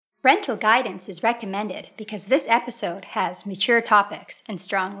Parental guidance is recommended because this episode has mature topics and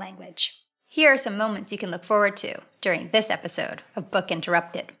strong language. Here are some moments you can look forward to during this episode of Book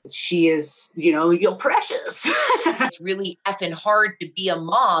Interrupted. She is, you're precious. It's really effing hard to be a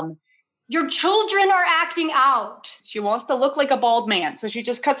mom. Your children are acting out. She wants to look like a bald man, so she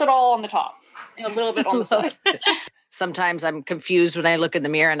just cuts it all on the top and a little bit on the side. Sometimes I'm confused when I look in the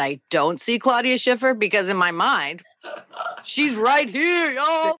mirror and I don't see Claudia Schiffer because in my mind, she's right here,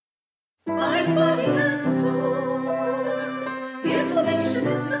 y'all. Mind, body, and soul. Information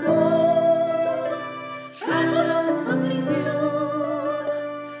is the goal. Try to learn something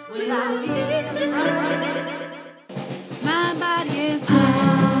new without being distracted. Mind, body, and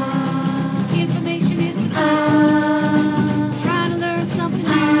soul. Information is the goal. Try to learn something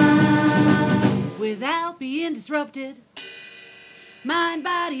new without being disrupted. Mind,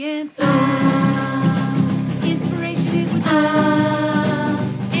 body, and soul. Inspiration is the goal.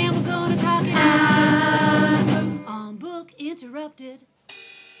 Interrupted.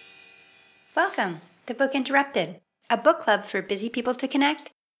 Welcome to Book Interrupted, a book club for busy people to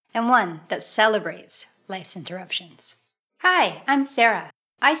connect, and one that celebrates life's interruptions. Hi, I'm Sarah.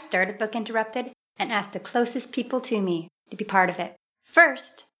 I started Book Interrupted and asked the closest people to me to be part of it.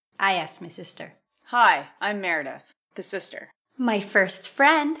 First, I asked my sister. Hi, I'm Meredith, the sister. My first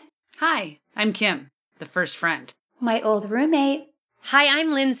friend. Hi, I'm Kim, the first friend. My old roommate. Hi,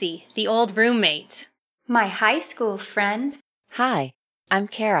 I'm Lindsay, the old roommate. My high school friend. Hi, I'm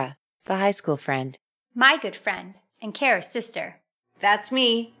Kara, the high school friend. My good friend and Kara's sister. That's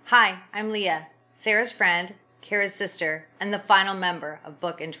me. Hi, I'm Leah, Sarah's friend, Kara's sister, and the final member of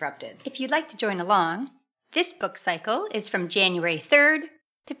Book Interrupted. If you'd like to join along, this book cycle is from January 3rd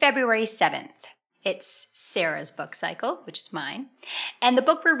to February 7th. It's Sarah's book cycle, which is mine. And the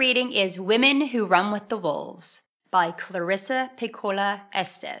book we're reading is Women Who Run with the Wolves by Clarissa Pinkola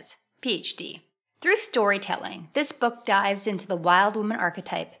Estes, PhD. Through storytelling, this book dives into the wild woman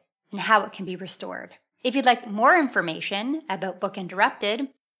archetype and how it can be restored. If you'd like more information about Book Interrupted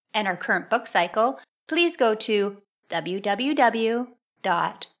and our current book cycle, please go to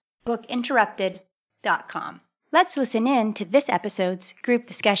www.bookinterrupted.com. Let's listen in to this episode's group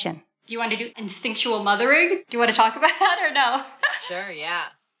discussion. Do you want to do instinctual mothering? Do you want to talk about that or no? Sure, yeah.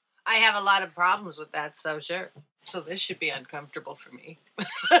 I have a lot of problems with that, so sure. So this should be uncomfortable for me.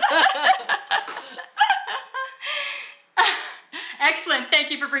 Excellent.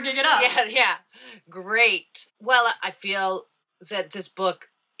 Thank you for bringing it up. Yeah. Great. Well, I feel that this book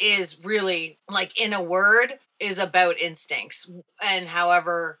is really, like, in a word, is about instincts. And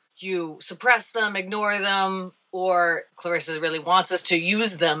however you suppress them, ignore them, or Clarissa really wants us to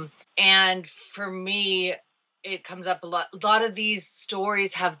use them. And for me, it comes up a lot. A lot of these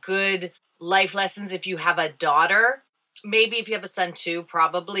stories have good life lessons if you have a daughter. Maybe if you have a son too,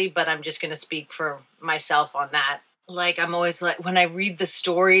 probably, but I'm just going to speak for myself on that. Like, I'm always like, when I read the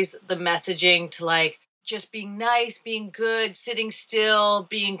stories, the messaging to like, just being nice, being good, sitting still,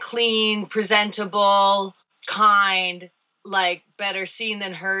 being clean, presentable, kind, like better seen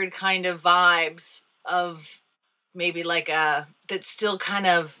than heard kind of vibes of maybe like that still kind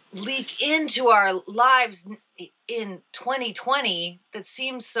of leak into our lives in 2020 that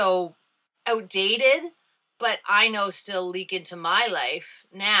seems so outdated, but I know still leak into my life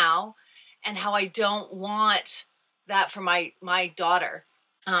now, and how I don't want that for my daughter.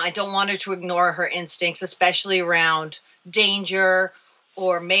 I don't want her to ignore her instincts, especially around danger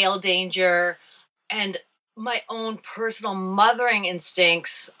or male danger. And my own personal mothering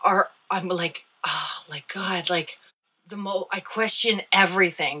instincts I'm like, oh my God, like I question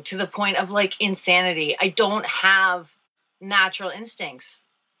everything to the point of like insanity. I don't have natural instincts.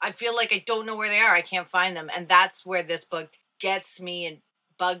 I feel like I don't know where they are. I can't find them. And that's where this book gets me and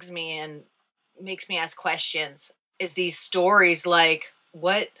bugs me and makes me ask questions, is these stories like,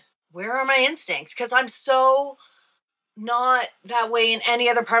 where are my instincts? Because I'm so not that way in any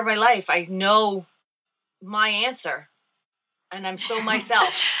other part of my life. I know my answer and I'm so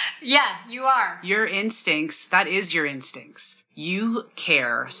myself. Yeah, you are. Your instincts, that is your instincts. You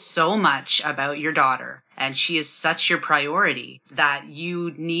care so much about your daughter, and she is such your priority that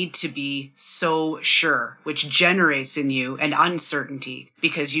you need to be so sure, which generates in you an uncertainty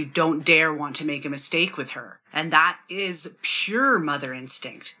because you don't dare want to make a mistake with her. And that is pure mother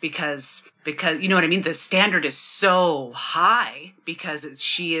instinct because you know what I mean? The standard is so high because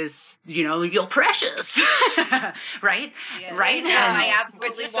she is, you're precious, right? Yeah. Right? I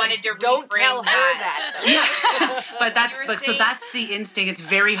absolutely wanted to don't reframe tell her that. Yeah. That's the instinct. It's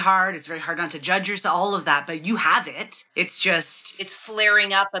very hard. It's very hard not to judge yourself, all of that, but you have it. It's just, it's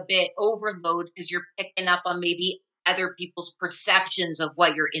flaring up a bit, overload, because you're picking up on maybe other people's perceptions of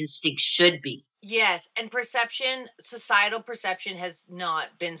what your instincts should be. Yes, and societal perception has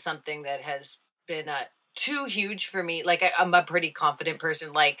not been something that has been too huge for me. Like I'm a pretty confident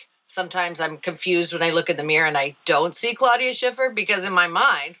person. Like sometimes I'm confused when I look in the mirror and I don't see Claudia Schiffer because in my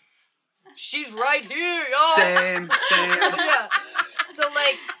mind, she's right here. Oh. Same. Yeah. So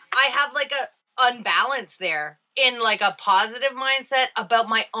like I have like a unbalance there in like a positive mindset about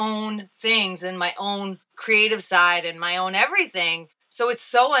my own things and my own creative side and my own everything. So it's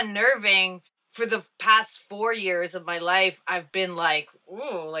so unnerving. For the past 4 years of my life, I've been like,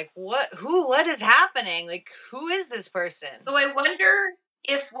 ooh, like what is happening? Like, who is this person? So I wonder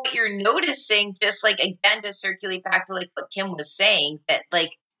if what you're noticing, just like, again, to circulate back to like what Kim was saying, that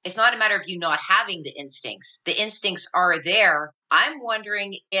like, it's not a matter of you not having the instincts. The instincts are there. I'm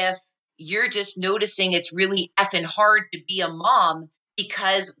wondering if you're just noticing it's really effing hard to be a mom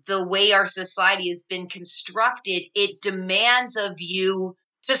because the way our society has been constructed, it demands of you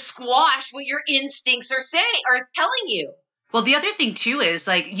to squash what your instincts are telling you. Well, the other thing too is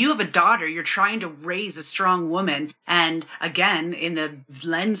like you have a daughter, you're trying to raise a strong woman. And again, in the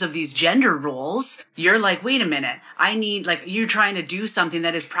lens of these gender roles, you're like, wait a minute, you're trying to do something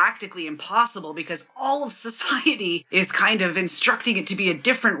that is practically impossible because all of society is kind of instructing it to be a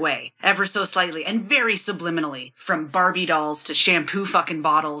different way, ever so slightly and very subliminally, from Barbie dolls to shampoo fucking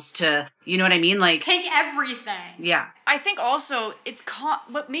bottles to, you know what I mean? Like Pink everything. Yeah. I think also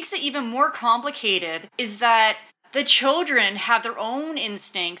what makes it even more complicated is that the children have their own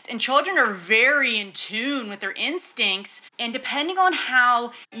instincts, and children are very in tune with their instincts. And depending on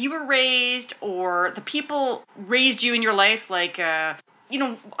how you were raised or the people raised you in your life, like, I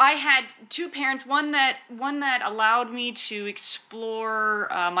had two parents, one that allowed me to explore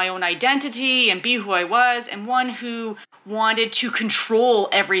my own identity and be who I was, and one who wanted to control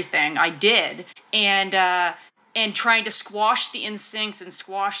everything I did. And trying to squash the instincts and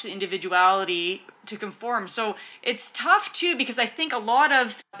squash the individuality to conform. So it's tough too, because I think a lot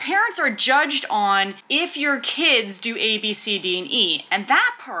of parents are judged on if your kids do A, B, C, D, and E. And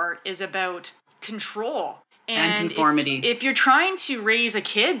that part is about control. And conformity. If you're trying to raise a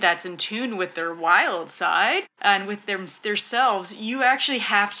kid that's in tune with their wild side and with their selves, you actually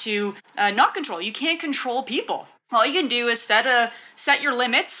have to not control. You can't control people. All you can do is set your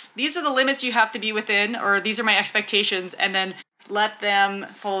limits. These are the limits you have to be within, or these are my expectations, and then let them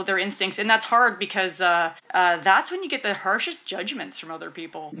follow their instincts. And that's hard because that's when you get the harshest judgments from other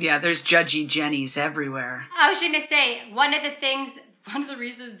people. Yeah, there's judgy Jennies everywhere. I was going to say, one of the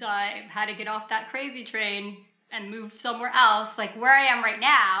reasons I had to get off that crazy train and move somewhere else, like where I am right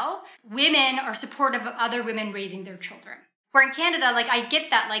now, women are supportive of other women raising their children. Where in Canada, like I get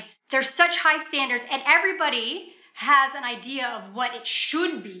that, like there's such high standards and everybody has an idea of what it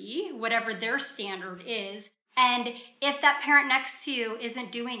should be, whatever their standard is. And if that parent next to you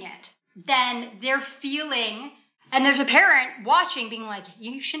isn't doing it, then they're feeling, and there's a parent watching being like,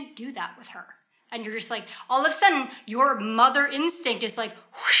 you shouldn't do that with her. And you're just like, all of a sudden, your mother instinct is like,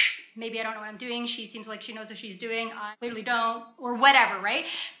 whoosh, maybe I don't know what I'm doing. She seems like she knows what she's doing. I clearly don't, or whatever, right?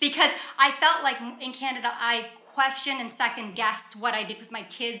 Because I felt like in Canada, I questioned and second guessed what I did with my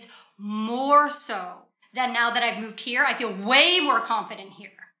kids more so than now that I've moved here. I feel way more confident here.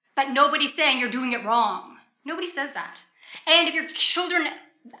 But nobody's saying you're doing it wrong. Nobody says that. And if your children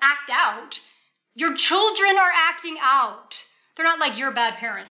act out, your children are acting out. They're not like, you're a bad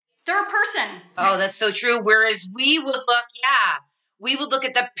parent. They're a person. Oh, that's so true. Whereas we would look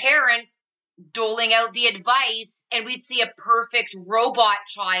at the parent doling out the advice and we'd see a perfect robot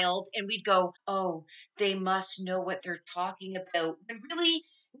child and we'd go, oh, they must know what they're talking about. And really,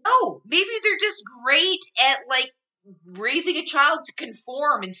 no, maybe they're just great at like raising a child to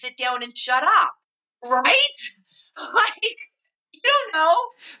conform and sit down and shut up. Right? Like, you don't know.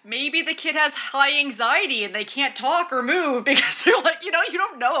 Maybe the kid has high anxiety and they can't talk or move because they're like, you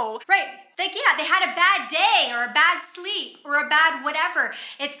don't know. Right. Like, yeah, they had a bad day or a bad sleep or a bad whatever.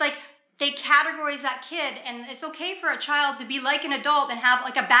 It's like they categorize that kid, and it's okay for a child to be like an adult and have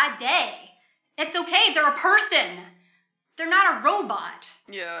like a bad day. It's okay. They're a person. They're not a robot.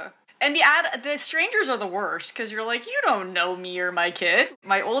 Yeah. And the strangers are the worst, because you're like, you don't know me or my kid.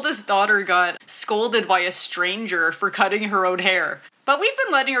 My oldest daughter got scolded by a stranger for cutting her own hair. But we've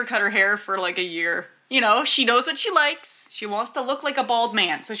been letting her cut her hair for like a year. She knows what she likes. She wants to look like a bald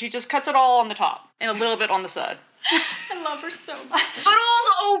man, so she just cuts it all on the top and a little bit on the side. I love her so much. But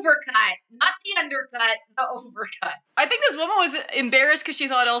all the overcut, not the undercut, the overcut. I think this woman was embarrassed because she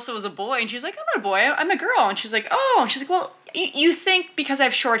thought Elsa was a boy, and she's like, I'm not a boy, I'm a girl. And she's like, oh, and she's like, well, you think because I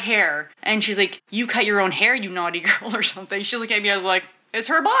have short hair. And she's like, you cut your own hair, you naughty girl, or something. She's like, maybe I was like, It's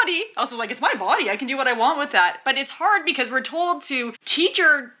her body. Also, like, it's my body. I can do what I want with that. But it's hard because we're told to teach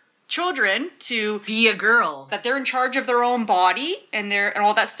our children to be a girl, that they're in charge of their own body and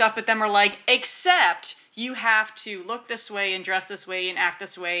all that stuff. But then we're like, except you have to look this way and dress this way and act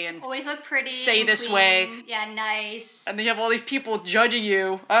this way and always look pretty, say and this clean. way. Yeah, nice. And then you have all these people judging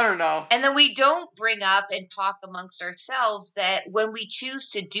you. I don't know. And then we don't bring up and talk amongst ourselves that when we choose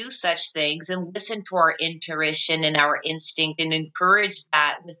to do such things and listen to our intuition and our instinct and encourage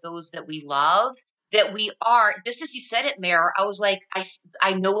that with those that we love, that we are, just as you said it, Mayor, I was like,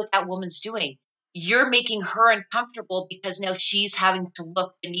 I know what that woman's doing. You're making her uncomfortable because now she's having to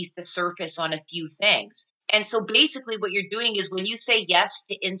look beneath the surface on a few things. And so basically what you're doing is when you say yes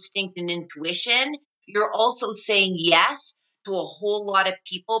to instinct and intuition, you're also saying yes to a whole lot of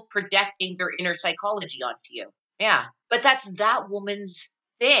people projecting their inner psychology onto you. Yeah. But that's that woman's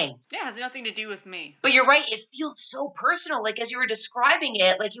thing. Yeah, it has nothing to do with me. But you're right. It feels so personal. Like as you were describing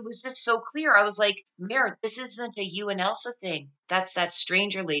it, like it was just so clear. I was like, Mare, this isn't a you and Elsa thing. That's that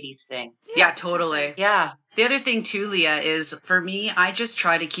stranger ladies thing. Yeah, totally. Yeah. The other thing too, Leah, is for me, I just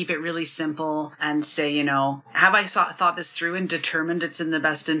try to keep it really simple and say, have I thought this through and determined it's in the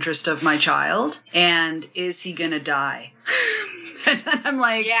best interest of my child? And is he going to die? And then I'm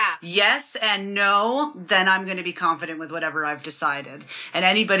like, yes and no, then I'm going to be confident with whatever I've decided. And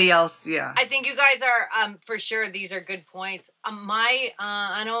anybody else, I think you guys are, for sure, these are good points.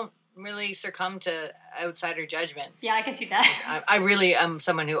 I don't really succumb to outsider judgment. Yeah, I can see that. I really am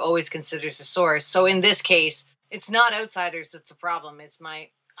someone who always considers the source. So in this case, it's not outsiders that's the problem. It's my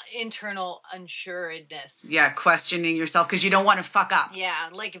internal unsuredness. Yeah, questioning yourself because you don't want to fuck up. Yeah,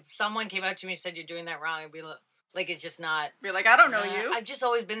 like if someone came up to me and said, you're doing that wrong, I'd be like, it's just not. Be like, I don't know you. I've just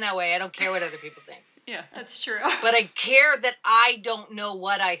always been that way. I don't care what other people think. Yeah, that's true. But I care that I don't know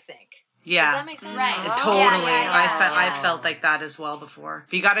what I think. Yeah. Does that make sense? Right. Totally. Yeah. I felt like that as well before.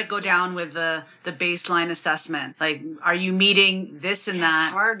 But you got to go down with the baseline assessment. Like, are you meeting this and that?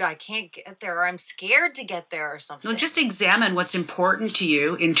 It's hard. I can't get there, or I'm scared to get there, or something. No, just examine what's important to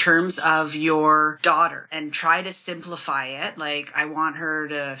you in terms of your daughter and try to simplify it. Like, I want her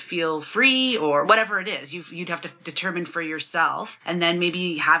to feel free or whatever it is. You'd have to determine for yourself. And then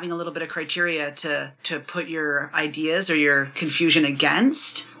maybe having a little bit of criteria to put your ideas or your confusion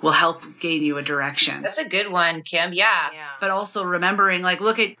against will help gain you a direction. That's a good one, Kim. Yeah. But also remembering, like,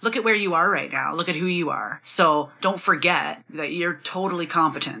 look at where you are right now. Look at who you are. So don't forget that you're totally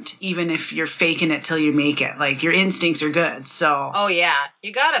competent, even if you're faking it till you make it. Like, your instincts are good. So. Oh yeah,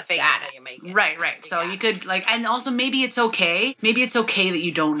 you gotta fake it till you make it. Right. So you could and also maybe it's okay. Maybe it's okay that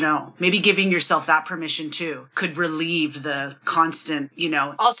you don't know. Maybe giving yourself that permission too could relieve the constant,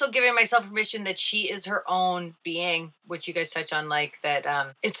 Also giving myself permission that she is her own being, which you guys touch on, like that.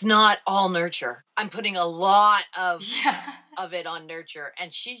 It's not all nurture. I'm putting a lot of it on nurture,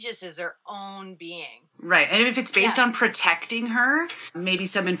 and she just is her own being. Right. And if it's based on protecting her, maybe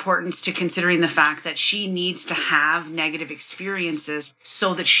some importance to considering the fact that she needs to have negative experiences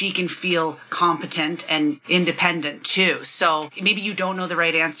so that she can feel competent and independent too. So maybe you don't know the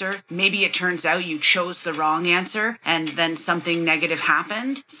right answer. Maybe it turns out you chose the wrong answer and then something negative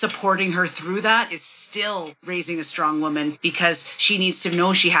happened. Supporting her through that is still raising a strong woman because she needs to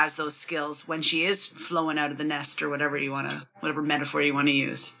know she has those skills when she is flowing out of the nest or whatever metaphor you want to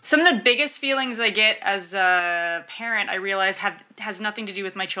use. Some of the biggest feelings I get as a parent, I realize has nothing to do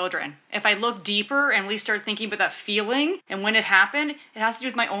with my children. If I look deeper and really start thinking about that feeling and when it happened, it has to do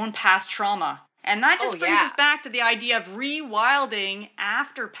with my own past trauma. And that just brings us back to the idea of rewilding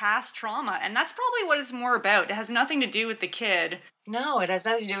after past trauma. And that's probably what it's more about. It has nothing to do with the kid. No, it has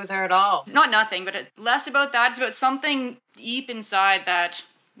nothing to do with her at all. Not nothing, but less about that. It's about something deep inside that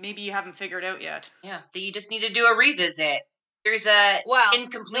maybe you haven't figured out yet. Yeah, so you just need to do a revisit. There's a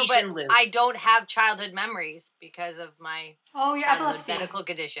incompletion loop. I don't have childhood memories because of my your epilepsy medical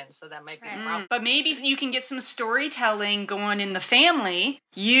conditions, so that might be a problem. But maybe you can get some storytelling going in the family.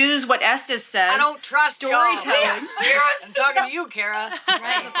 Use what Estes says. I don't trust storytelling. I'm talking to you, Kara.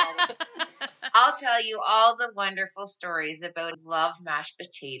 I'll tell you all the wonderful stories about love mashed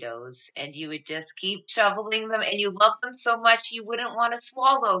potatoes, and you would just keep shoveling them, and you loved them so much you wouldn't want to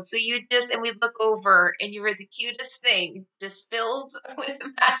swallow. So and we'd look over, and you were the cutest thing, just filled with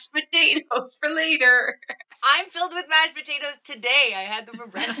mashed potatoes for later. I'm filled with mashed potatoes today. I had them for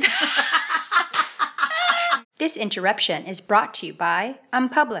breakfast. This interruption is brought to you by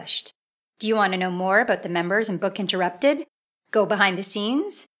Unpublished. Do you want to know more about the members in Book Interrupted? Go behind the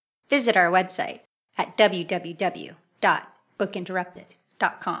scenes? Visit our website at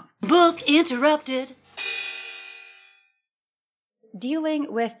www.bookinterrupted.com. Book Interrupted.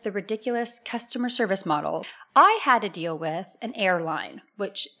 dealing with the ridiculous customer service model. I had to deal with an airline,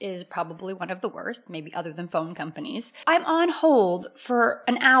 which is probably one of the worst, maybe other than phone companies. I'm on hold for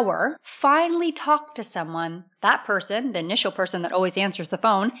an hour, finally talk to someone. That person, the initial person that always answers the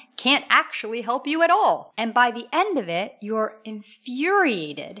phone, can't actually help you at all. And by the end of it, you're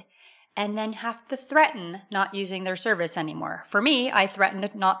infuriated and then have to threaten not using their service anymore. For me, I threatened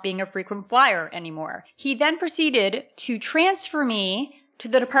not being a frequent flyer anymore. He then proceeded to transfer me to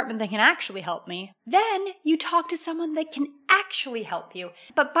the department that can actually help me. Then you talk to someone that can actually help you.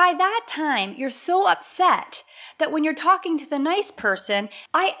 But by that time, you're so upset that when you're talking to the nice person,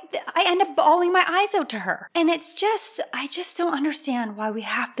 I end up bawling my eyes out to her. And it's just, I just don't understand why we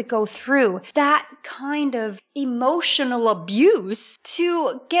have to go through that kind of emotional abuse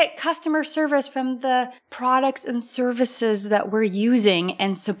to get customer service from the products and services that we're using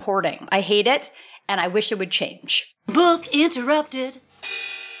and supporting. I hate it, and I wish it would change. Book interrupted.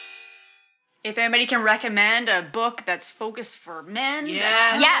 If anybody can recommend a book that's focused for men,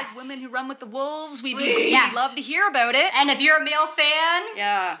 Yes. Women Who Run with the Wolves, we'd Yes. love to hear about it. And if you're a male fan,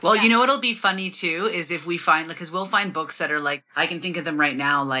 Yeah. Well, you know what'll be funny too is if we find, because we'll find books that are like, I can think of them right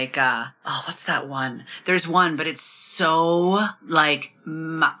now, like, what's that one? There's one, but it's so like,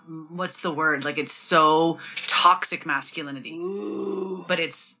 what's the word? Like, it's so toxic masculinity. Ooh. But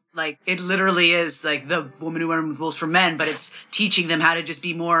it's like, it literally is like the Woman Who Run with Wolves for men, but it's teaching them how to just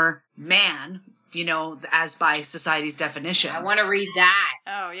be more man, you know, as by society's definition. I want to read that.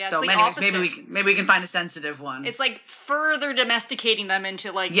 Oh, yeah. So it's like anyways, opposite. maybe we can find a sensitive one. It's like further domesticating them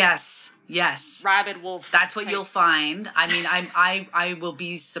into like yes. rabid wolf. That's what type. you'll find. I mean, I will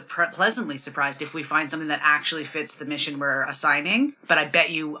be pleasantly surprised if we find something that actually fits the mission we're assigning. But I bet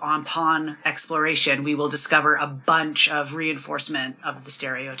you upon exploration, we will discover a bunch of reinforcement of the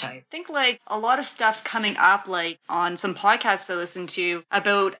stereotype. I think like a lot of stuff coming up, like on some podcasts I listen to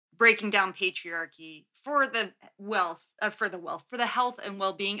about breaking down patriarchy for the health and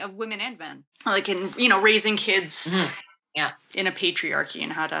well-being of women and men, like in, you know, raising kids. Mm-hmm. Yeah. In a patriarchy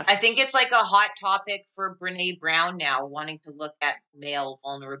and how to... I think it's like a hot topic for Brene Brown now, wanting to look at male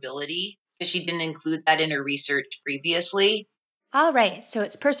vulnerability, because she didn't include that in her research previously. All right, so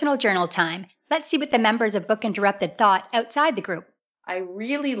it's personal journal time. Let's see what the members of Book Interrupted thought outside the group. I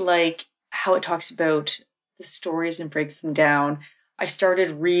really like how it talks about the stories and breaks them down. I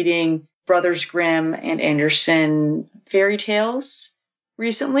started reading Brothers Grimm and Anderson fairy tales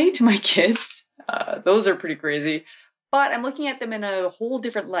recently to my kids. Those are pretty crazy. But I'm looking at them in a whole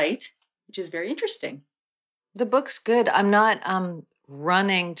different light, which is very interesting. The book's good. I'm not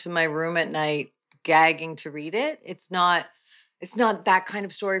running to my room at night gagging to read it. It's not that kind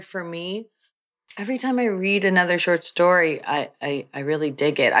of story for me. Every time I read another short story, I really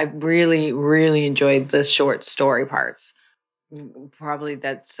dig it. I really, really enjoyed the short story parts. Probably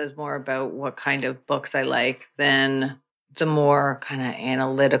that says more about what kind of books I like than the more kind of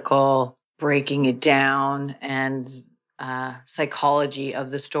analytical, breaking it down and psychology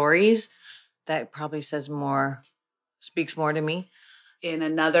of the stories. That probably speaks more to me. In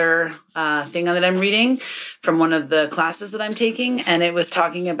another thing that I'm reading from one of the classes that I'm taking, and it was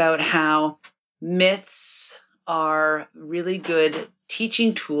talking about how myths are really good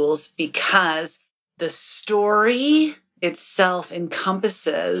teaching tools because the story itself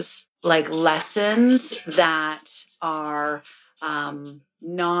encompasses like lessons that are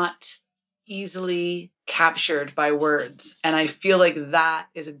not easily captured by words. And I feel like that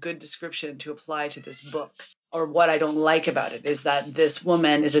is a good description to apply to this book. Or what I don't like about it is that this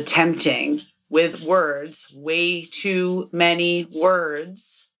woman is attempting with words, way too many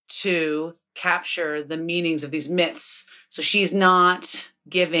words, to capture the meanings of these myths. So she's not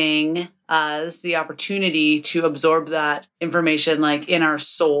giving us the opportunity to absorb that information like in our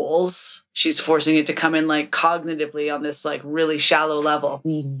souls. She's forcing it to come in like cognitively on this like really shallow level.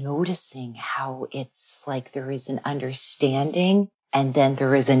 Noticing how it's like there is an understanding and then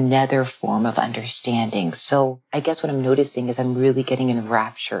there is another form of understanding. So I guess what I'm noticing is I'm really getting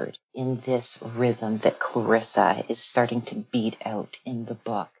enraptured in this rhythm that Clarissa is starting to beat out in the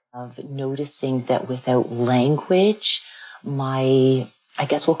book, of noticing that without language, I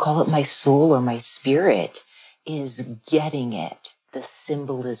guess we'll call it my soul or my spirit is getting it. The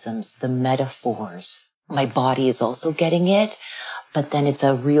symbolisms, the metaphors. My body is also getting it, but then it's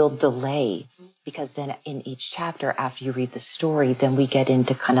a real delay, because then in each chapter after you read the story, then we get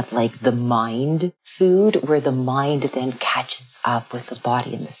into kind of like the mind food, where the mind then catches up with the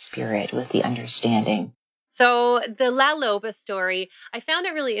body and the spirit, with the understanding. So the La Loba story, I found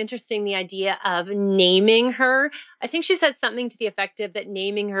it really interesting, the idea of naming her. I think she said something to the effect of that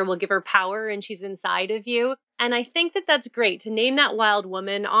naming her will give her power and she's inside of you. And I think that that's great to name that wild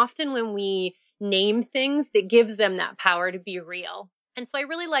woman. Often when we name things, that gives them that power to be real. And so I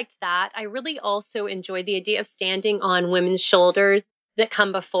really liked that. I really also enjoyed the idea of standing on women's shoulders that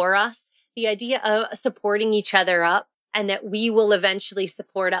come before us, the idea of supporting each other up, and that we will eventually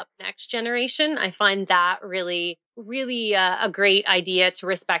support up next generation. I find that really, really a great idea to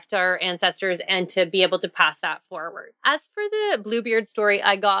respect our ancestors and to be able to pass that forward. As for the Bluebeard story,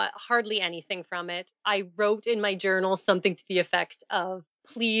 I got hardly anything from it. I wrote in my journal something to the effect of,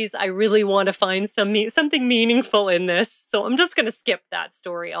 please, I really want to find something meaningful in this. So I'm just going to skip that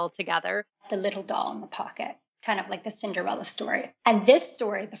story altogether. The little doll in the pocket. Kind of like the Cinderella story. And this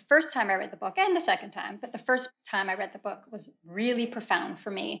story, the first time I read the book, and the second time, but the first time I read the book was really profound for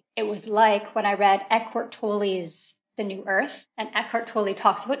me. It was like when I read Eckhart Tolle's The New Earth, and Eckhart Tolle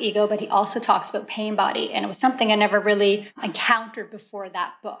talks about ego, but he also talks about pain body. And it was something I never really encountered before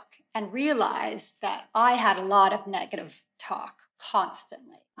that book, and realized that I had a lot of negative talk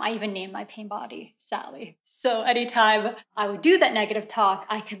constantly. I even named my pain body Sally. So anytime I would do that negative talk,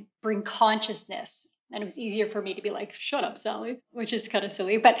 I could bring consciousness. And it was easier for me to be like, shut up, Sally, which is kind of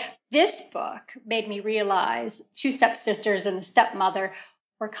silly. But this book made me realize two stepsisters and the stepmother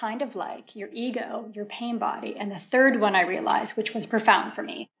were kind of like your ego, your pain body. And the third one I realized, which was profound for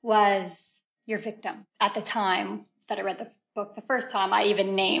me, was your victim. At the time that I read the book the first time, I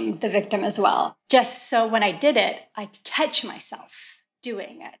even named the victim as well. Just so when I did it, I could catch myself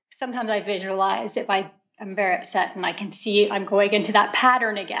doing it. Sometimes I visualize if I'm very upset and I can see I'm going into that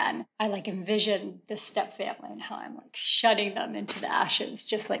pattern again. I like envision this step family and how I'm like shutting them into the ashes,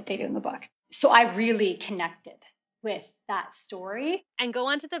 just like they do in the book. So I really connected with that story. And go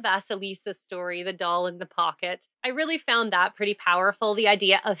on to the Vasilisa story, the doll in the pocket. I really found that pretty powerful. The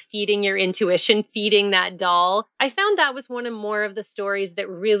idea of feeding your intuition, feeding that doll. I found that was one of more of the stories that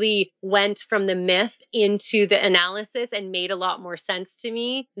really went from the myth into the analysis and made a lot more sense to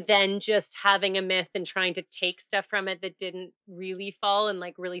me than just having a myth and trying to take stuff from it that didn't really fall and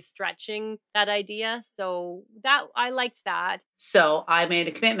like really stretching that idea. So that I liked that. So I made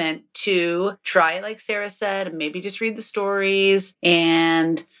a commitment to try it, like Sarah said, and maybe just read the stories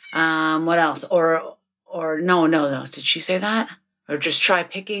and what else? Or no. Did she say that? Or just try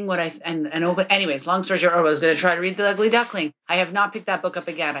picking what and open. Anyways, long story short, I was going to try to read The Ugly Duckling. I have not picked that book up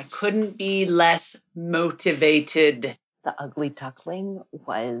again. I couldn't be less motivated. The Ugly Duckling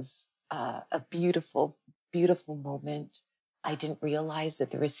was a beautiful, beautiful moment. I didn't realize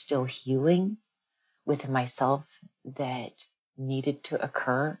that there was still healing within myself that needed to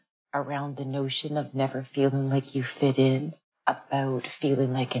occur around the notion of never feeling like you fit in, about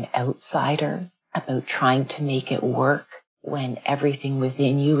feeling like an outsider, about trying to make it work when everything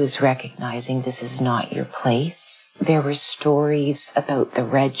within you is recognizing this is not your place. There were stories about the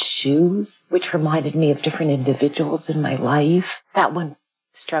red shoes, which reminded me of different individuals in my life. That one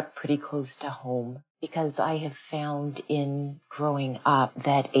struck pretty close to home because I have found in growing up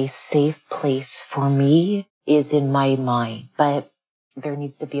that a safe place for me is in my mind, but there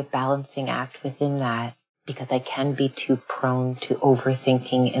needs to be a balancing act within that because I can be too prone to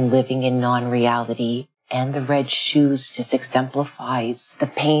overthinking and living in non-reality. And the red shoes just exemplifies the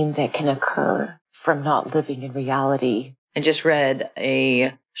pain that can occur from not living in reality. I just read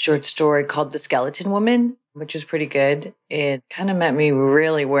a short story called The Skeleton Woman, which was pretty good. It kind of met me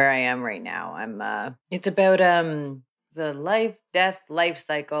really where I am right now. It's about the life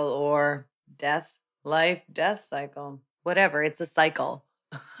cycle, or death cycle. Whatever, it's a cycle.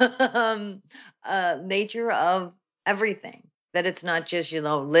 Nature of everything. That it's not just,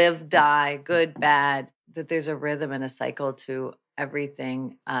 live, die, good, bad. That there's a rhythm and a cycle to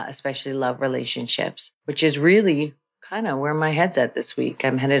everything, especially love relationships, which is really kind of where my head's at this week.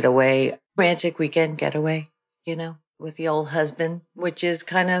 I'm headed away, romantic weekend getaway, with the old husband, which is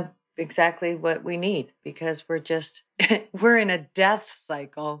kind of exactly what we need because we're in a death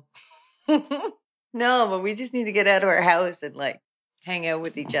cycle. No, but we just need to get out of our house and hang out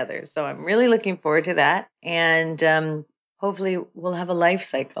with each other. So I'm really looking forward to that. And hopefully we'll have a life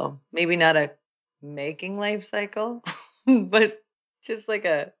cycle. Maybe not a making life cycle, but just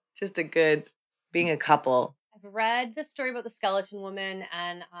a good being a couple. I've read the story about the skeleton woman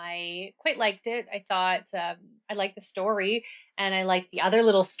and I quite liked it. I thought I liked the story and I liked the other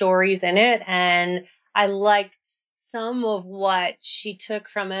little stories in it. And I liked some of what she took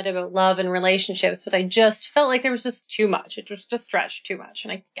from it about love and relationships, but I just felt like there was just too much. It was just stretched too much.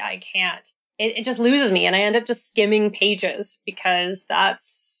 And I can't. It just loses me. And I end up just skimming pages because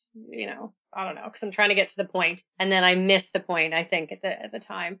that's, I don't know, because I'm trying to get to the point, and then I missed the point, I think, at the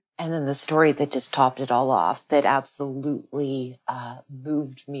time. And then the story that just topped it all off that absolutely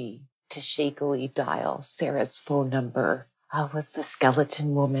moved me to shakily dial Sarah's phone number was The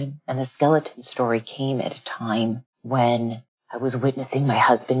Skeleton Woman. And the skeleton story came at a time when I was witnessing my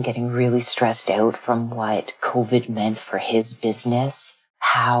husband getting really stressed out from what COVID meant for his business,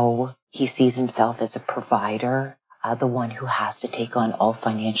 how he sees himself as a provider, the one who has to take on all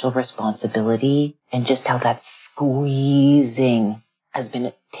financial responsibility, and just how that squeezing has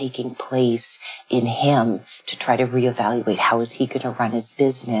been taking place in him to try to reevaluate how is he going to run his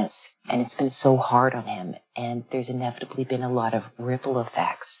business. And it's been so hard on him. And there's inevitably been a lot of ripple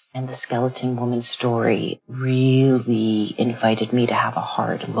effects. And the Skeleton Woman story really invited me to have a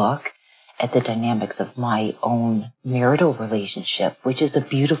hard look at the dynamics of my own marital relationship, which is a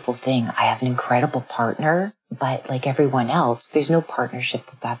beautiful thing. I have an incredible partner, but like everyone else, there's no partnership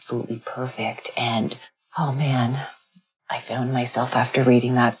that's absolutely perfect. And oh man, I found myself after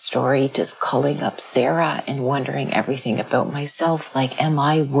reading that story just calling up Sarah and wondering everything about myself. Like, am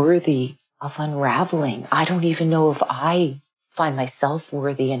I worthy of unraveling? I don't even know if I find myself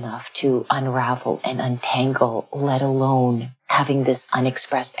worthy enough to unravel and untangle, let alone having this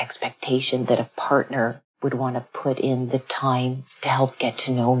unexpressed expectation that a partner would want to put in the time to help get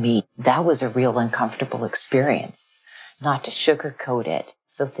to know me. That was a real uncomfortable experience, not to sugarcoat it.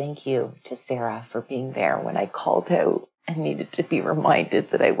 So thank you to Sarah for being there when I called out and needed to be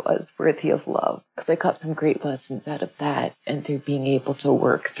reminded that I was worthy of love, because I got some great lessons out of that and through being able to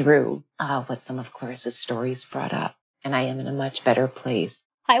work through what some of Clarissa's stories brought up. And I am in a much better place.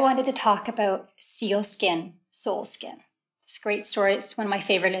 I wanted to talk about Seal Skin, Soul Skin. It's a great story. It's one of my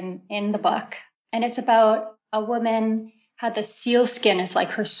favorite in the book. And it's about a woman, how the seal skin is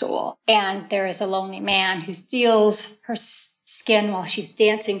like her soul. And there is a lonely man who steals her skin while she's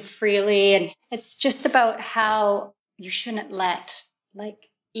dancing freely. And it's just about how you shouldn't let like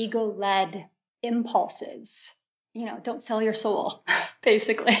ego-led impulses, don't sell your soul,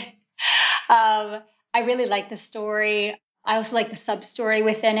 basically. I really like the story. I also like the sub-story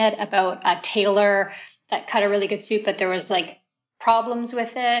within it about a tailor that cut a really good suit, but there was like problems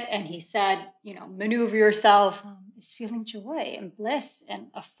with it. And he said, maneuver yourself is feeling joy and bliss and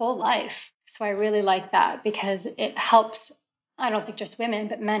a full life. So I really like that because it helps, I don't think just women,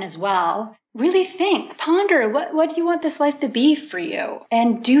 but men as well, really think, ponder, what do you want this life to be for you?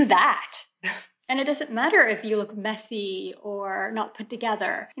 And do that. And it doesn't matter if you look messy or not put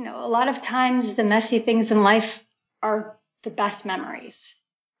together. A lot of times the messy things in life are the best memories.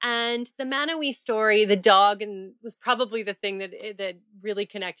 And the Manawi story, the dog, and was probably the thing that really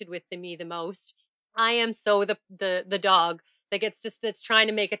connected with me the most. I am so the dog that's trying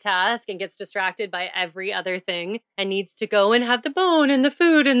to make a task and gets distracted by every other thing and needs to go and have the bone and the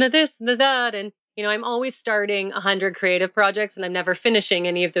food and the this and the that. And, I'm always starting 100 creative projects and I'm never finishing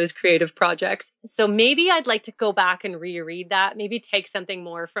any of those creative projects. So maybe I'd like to go back and reread that, maybe take something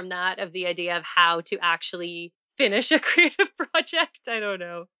more from that of the idea of how to actually finish a creative project. I don't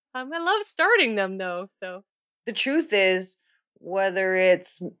know. I love starting them though. So the truth is, whether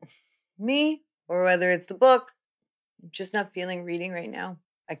it's me or whether it's the book, I'm just not feeling reading right now.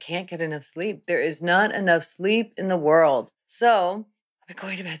 I can't get enough sleep. There is not enough sleep in the world. So I'm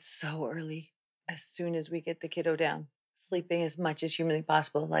going to bed so early as soon as we get the kiddo down. Sleeping as much as humanly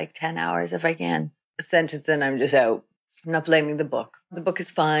possible, like 10 hours if I can. A sentence and I'm just out. I'm not blaming the book. The book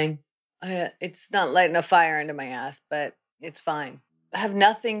is fine. It's not lighting a fire under my ass, but it's fine. I have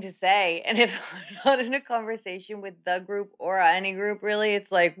nothing to say. And if I'm not in a conversation with the group or any group, really,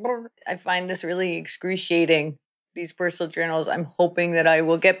 it's like, I find this really excruciating, these personal journals. I'm hoping that I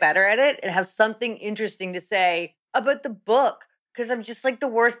will get better at it and have something interesting to say about the book, because I'm just like the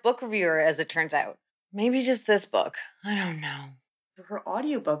worst book reviewer, as it turns out. Maybe just this book. I don't know. Her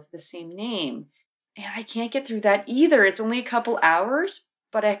audiobook, the same name. And I can't get through that either. It's only a couple hours,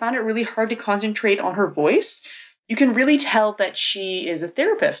 but I found it really hard to concentrate on her voice. You can really tell that she is a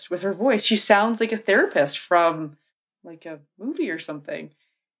therapist with her voice. She sounds like a therapist from like a movie or something.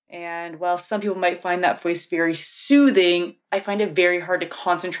 And while some people might find that voice very soothing, I find it very hard to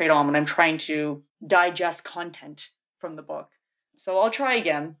concentrate on when I'm trying to digest content from the book. So I'll try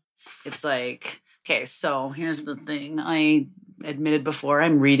again. It's like, okay, so here's the thing. I admitted before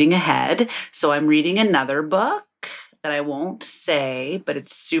I'm reading ahead. So I'm reading another book that I won't say, but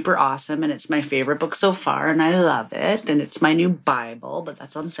it's super awesome and it's my favorite book so far and I love it. And it's my new Bible, but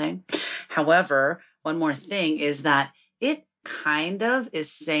that's what I'm saying. However, one more thing is that it kind of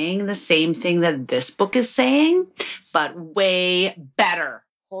is saying the same thing that this book is saying, but way better.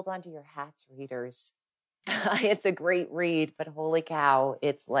 Hold on to your hats, readers. It's a great read, but holy cow,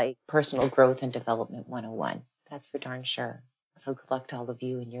 it's like personal growth and development 101. That's for darn sure. So good luck to all of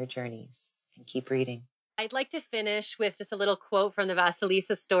you in your journeys, and keep reading. I'd like to finish with just a little quote from the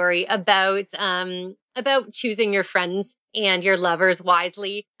Vasilisa story about choosing your friends and your lovers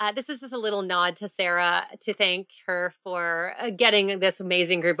wisely. This is just a little nod to Sarah to thank her for getting this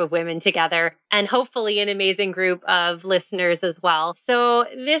amazing group of women together, and hopefully an amazing group of listeners as well. So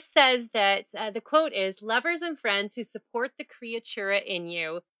this says that the quote is, "Lovers and friends who support the creatura in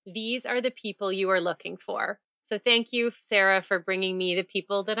you, these are the people you are looking for." So thank you, Sarah, for bringing me the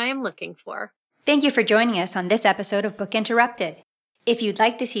people that I am looking for. Thank you for joining us on this episode of Book Interrupted. If you'd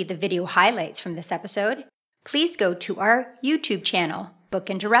like to see the video highlights from this episode, please go to our YouTube channel, Book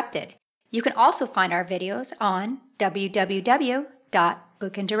Interrupted. You can also find our videos on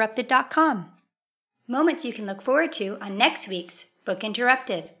www.bookinterrupted.com. Moments you can look forward to on next week's Book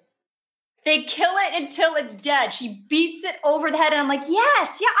Interrupted. They kill it until it's dead. She beats it over the head, and I'm like,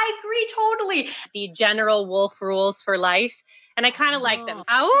 yes, yeah, I agree totally. The general wolf rules for life, and I kind of like them.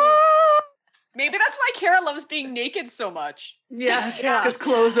 Maybe that's why Kara loves being naked so much. Yeah, because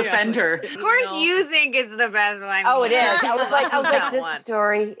clothes offend her. Of course, you think it's the best one. Oh, it is. I was like, That this one.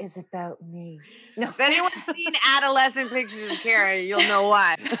 story is about me. No. If anyone's seen adolescent pictures of Kara, you'll know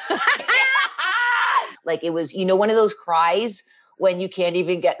why. Like, it was, one of those cries when you can't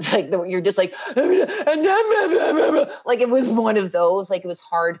even get, like, you're just like, like, it was one of those, like, it was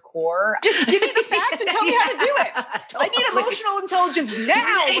hardcore. Just give me the facts and tell me how to do it. I need emotional intelligence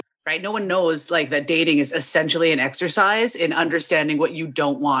now. Right? No one knows like that dating is essentially an exercise in understanding what you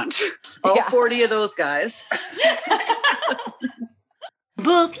don't want. All 40 of those guys.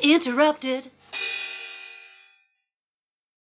 Book Interrupted.